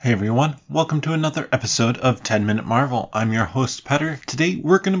Hey everyone, welcome to another episode of 10 Minute Marvel. I'm your host, Petter. Today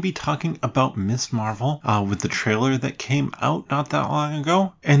we're going to be talking about Ms. Marvel with the trailer that came out not that long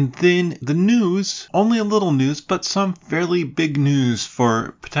ago. And then the news, only a little news, but some fairly big news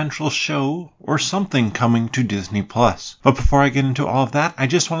for potential show or something coming to Disney+. But before I get into all of that, I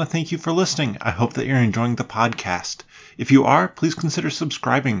just want to thank you for listening. I hope that you're enjoying the podcast. If you are, please consider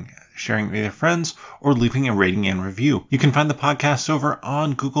subscribing, sharing it with your friends, or leaving a rating and review. You can find the podcast over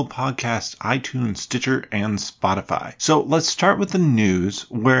on Google Podcasts, iTunes, Stitcher, and Spotify. So let's start with the news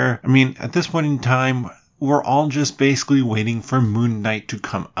where, at this point in time, we're all just basically waiting for Moon Knight to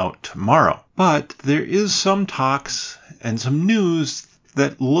come out tomorrow. But there is some talks and some news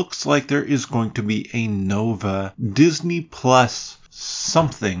that looks like there is going to be a Nova Disney Plus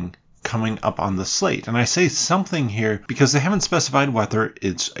something coming up on the slate. And I say something here because they haven't specified whether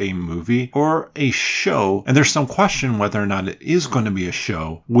it's a movie or a show, and there's some question whether or not it is going to be a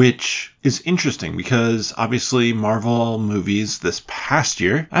show, which is interesting because obviously Marvel movies this past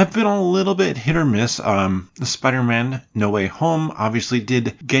year have been a little bit hit or miss. The Spider-Man No Way Home obviously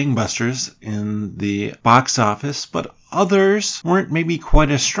did gangbusters in the box office, but others weren't maybe quite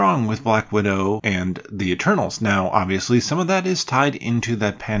as strong with Black Widow and the Eternals. Now, obviously, some of that is tied into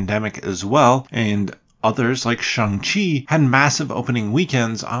the pandemic as well, and others, like Shang-Chi, had massive opening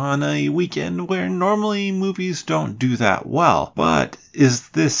weekends on a weekend where normally movies don't do that well. But is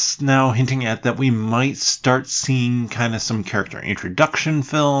this now hinting at that we might start seeing kind of some character introduction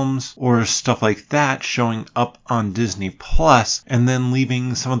films or stuff like that showing up on Disney Plus, and then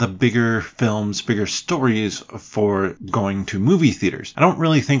leaving some of the bigger films, bigger stories for going to movie theaters? I don't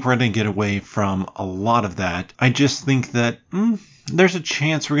really think we're going to get away from a lot of that. I just think that there's a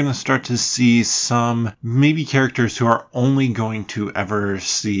chance we're going to start to see some maybe characters who are only going to ever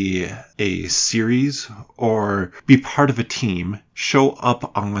see a series or be part of a team show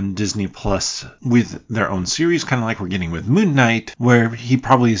up on Disney Plus with their own series, kind of like we're getting with Moon Knight, where he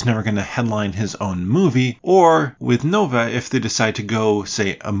probably is never going to headline his own movie, or with Nova, if they decide to go,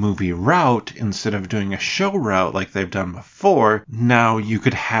 say, a movie route instead of doing a show route like they've done before. Now you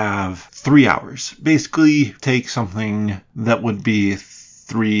could have 3 hours. Basically take something that would be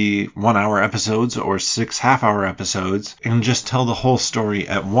 3 1-hour episodes or 6 half-hour episodes and just tell the whole story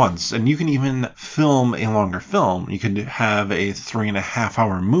at once. And you can even film a longer film. You could have a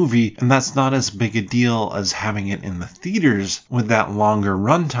 3.5-hour movie, and that's not as big a deal as having it in the theaters with that longer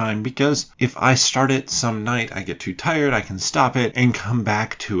runtime, because if I start it some night, I get too tired, I can stop it and come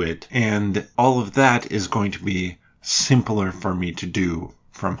back to it. And all of that is going to be simpler for me to do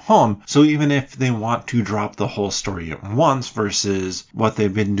from home. So even if they want to drop the whole story at once versus what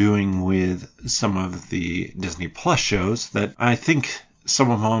they've been doing with some of the Disney Plus shows, that I think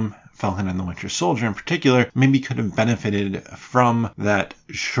some of them, Falcon and the Winter Soldier in particular, maybe could have benefited from that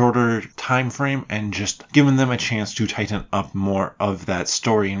shorter time frame and just given them a chance to tighten up more of that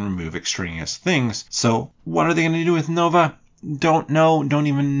story and remove extraneous things. So what are they going to do with Nova? Don't know, don't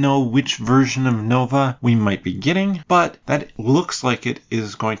even know which version of Nova we might be getting, but that looks like it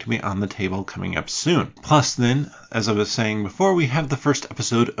is going to be on the table coming up soon. Plus then, as I was saying before, we have the first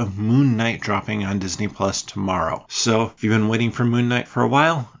episode of Moon Knight dropping on Disney Plus tomorrow. So if you've been waiting for Moon Knight for a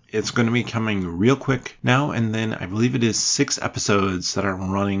while, it's going to be coming real quick now, and then I believe it is 6 episodes that are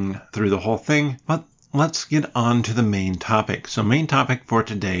running through the whole thing. But let's get on to the main topic. So main topic for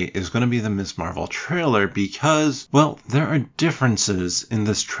today is going to be the Ms. Marvel trailer because, well, there are differences in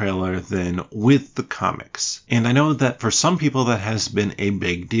this trailer than with the comics. And I know that for some people that has been a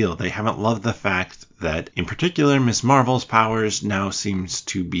big deal. They haven't loved the fact that, in particular, Ms. Marvel's powers now seems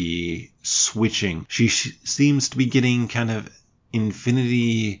to be switching. She seems to be getting kind of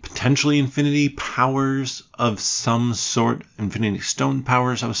potentially infinity powers of some sort, Infinity Stone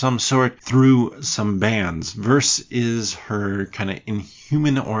powers of some sort through some bands, versus her kind of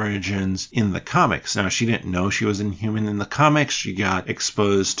Inhuman origins in the comics. Now, she didn't know she was Inhuman in the comics. She got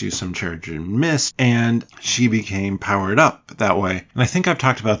exposed to some Terrigen Mist, and she became powered up that way. And I think I've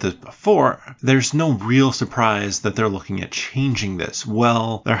talked about this before. There's no real surprise that they're looking at changing this.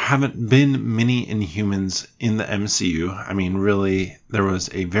 Well, there haven't been many Inhumans in the MCU. Really, there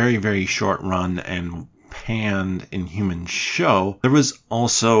was a very, very short run and panned Inhuman show. There was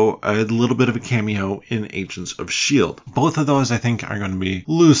also a little bit of a cameo in Agents of S.H.I.E.L.D. Both of those, I think, are going to be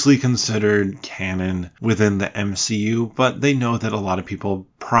loosely considered canon within the MCU, but they know that a lot of people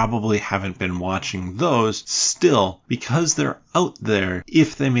probably haven't been watching those. Still, because they're out there,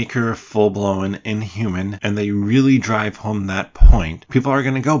 if they make her a full-blown Inhuman and they really drive home that point, people are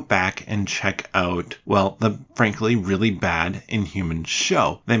going to go back and check out, well, the frankly really bad Inhuman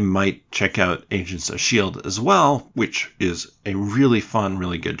show. They might check out Agents of S.H.I.E.L.D. S.H.I.E.L.D. as well, which is a really fun,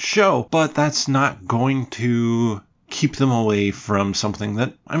 really good show, but that's not going to keep them away from something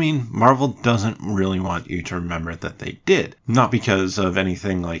that, Marvel doesn't really want you to remember that they did. Not because of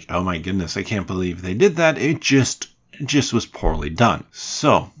anything like, oh my goodness, I can't believe they did that. It just was poorly done.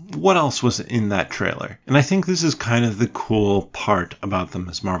 So, what else was in that trailer? And I think this is kind of the cool part about the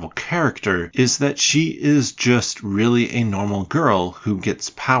Ms. Marvel character, is that she is just really a normal girl who gets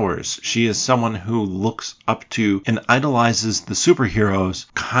powers. She is someone who looks up to and idolizes the superheroes,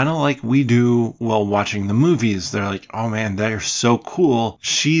 kind of like we do while watching the movies. They're like, oh man, they're so cool.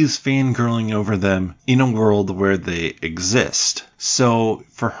 She's fangirling over them in a world where they exist. So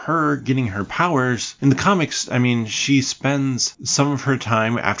for her getting her powers, in the comics, she spends some of her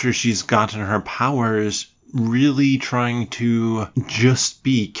time after she's gotten her powers really trying to just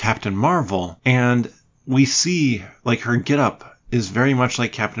be Captain Marvel. And we see, like, her getup is very much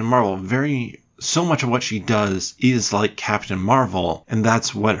like Captain Marvel. So much of what she does is like Captain Marvel, and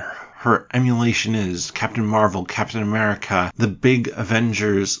that's what her emulation is. Captain Marvel, Captain America, the big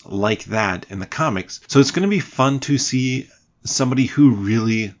Avengers like that in the comics. So it's going to be fun to see somebody who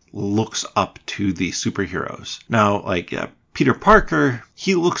really looks up to the superheroes. Now, like Peter Parker,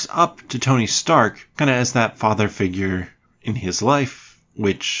 he looks up to Tony Stark kind of as that father figure in his life,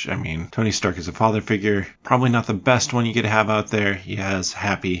 which, Tony Stark is a father figure. Probably not the best one you could have out there. He has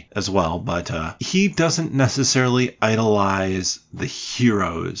Happy as well, but he doesn't necessarily idolize the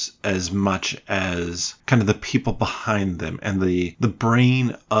heroes as much as kind of the people behind them and the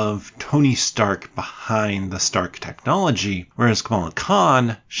brain of Tony Stark behind the Stark technology. Whereas Kamala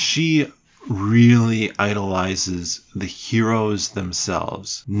Khan, she really idolizes the heroes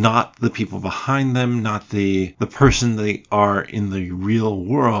themselves, not the people behind them, not the person they are in the real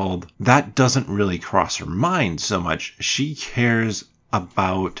world. That doesn't really cross her mind so much. She cares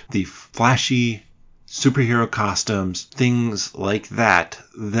about the flashy superhero costumes, things like that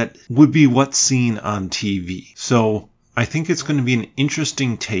would be what's seen on TV. So I think it's going to be an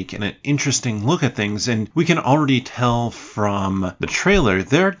interesting take and an interesting look at things, and we can already tell from the trailer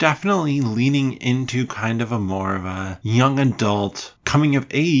they're definitely leaning into kind of a more of a young adult, coming of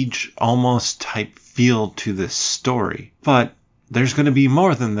age almost type feel to this story. But there's going to be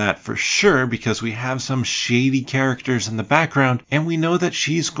more than that for sure, because we have some shady characters in the background, and we know that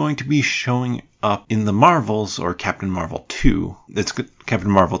she's going to be showing up in the Marvels, or Captain Marvel 2.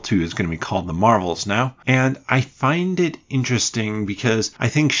 Captain Marvel 2 is going to be called the Marvels now. And I find it interesting because I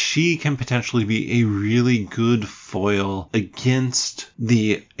think she can potentially be a really good foil against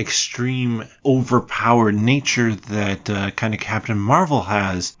the extreme overpowered nature that kind of Captain Marvel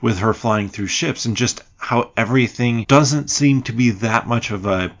has with her flying through ships, and just how everything doesn't seem to be that much of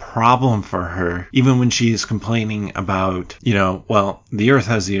a problem for her, even when she's complaining about, the Earth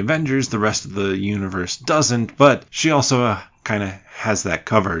has the Avengers, the rest of the universe doesn't, but she also kind of has that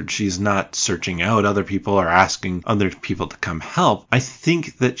covered. She's not searching out other people or asking other people to come help. I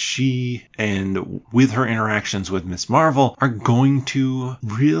think that she, and with her interactions with Ms. Marvel, are going to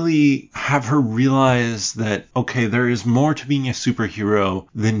really have her realize that, okay, there is more to being a superhero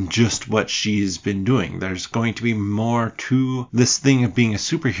than just what she's been doing. There's going to be more to this thing of being a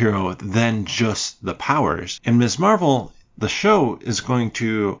superhero than just the powers. And Ms. Marvel, the show, is going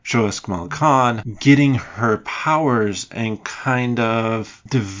to show us Kamala Khan getting her powers and kind of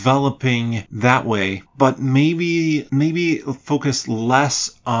developing that way, but maybe focus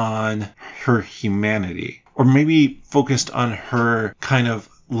less on her humanity, or maybe focused on her kind of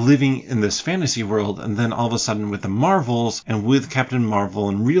living in this fantasy world, and then all of a sudden with the Marvels and with Captain Marvel,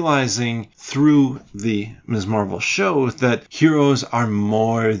 and realizing through the Ms. Marvel show that heroes are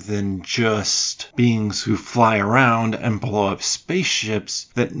more than just beings who fly around and blow up spaceships,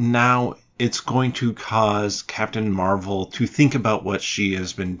 that now it's going to cause Captain Marvel to think about what she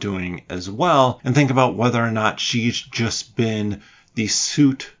has been doing as well, and think about whether or not she's just been the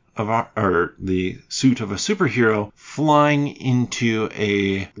suit of a superhero flying into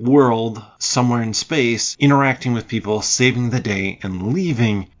a world somewhere in space, interacting with people, saving the day, and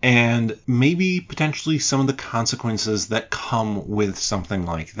leaving, and maybe potentially some of the consequences that come with something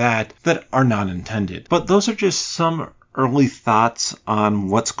like that are not intended. But those are just some early thoughts on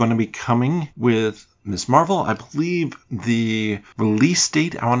what's going to be coming with Ms. Marvel. I believe the release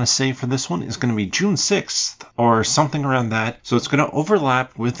date, I want to say, for this one is going to be June 6th or something around that. So it's going to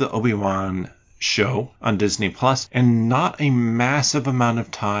overlap with the Obi-Wan show on Disney Plus, and not a massive amount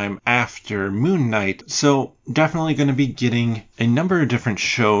of time after Moon Knight. So definitely going to be getting a number of different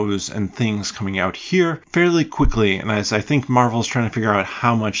shows and things coming out here fairly quickly, and as I think Marvel's trying to figure out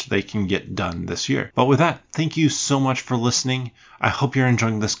how much they can get done this year. But with that, thank you so much for listening. I hope you're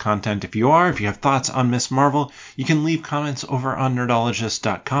enjoying this content. If you are, if you have thoughts on Ms. Marvel, you can leave comments over on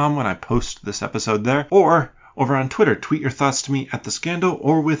nerdologist.com when I post this episode there, or over on Twitter, tweet your thoughts to me at @thescando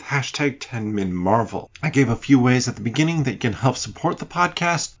or with hashtag 10minmarvel. I gave a few ways at the beginning that you can help support the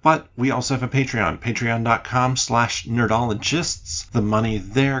podcast, but we also have a Patreon, patreon.com/nerdologists. The money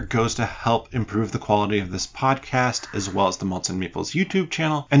there goes to help improve the quality of this podcast, as well as the Malts and Meeples YouTube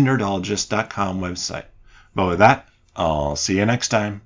channel and nerdologist.com website. But with that, I'll see you next time.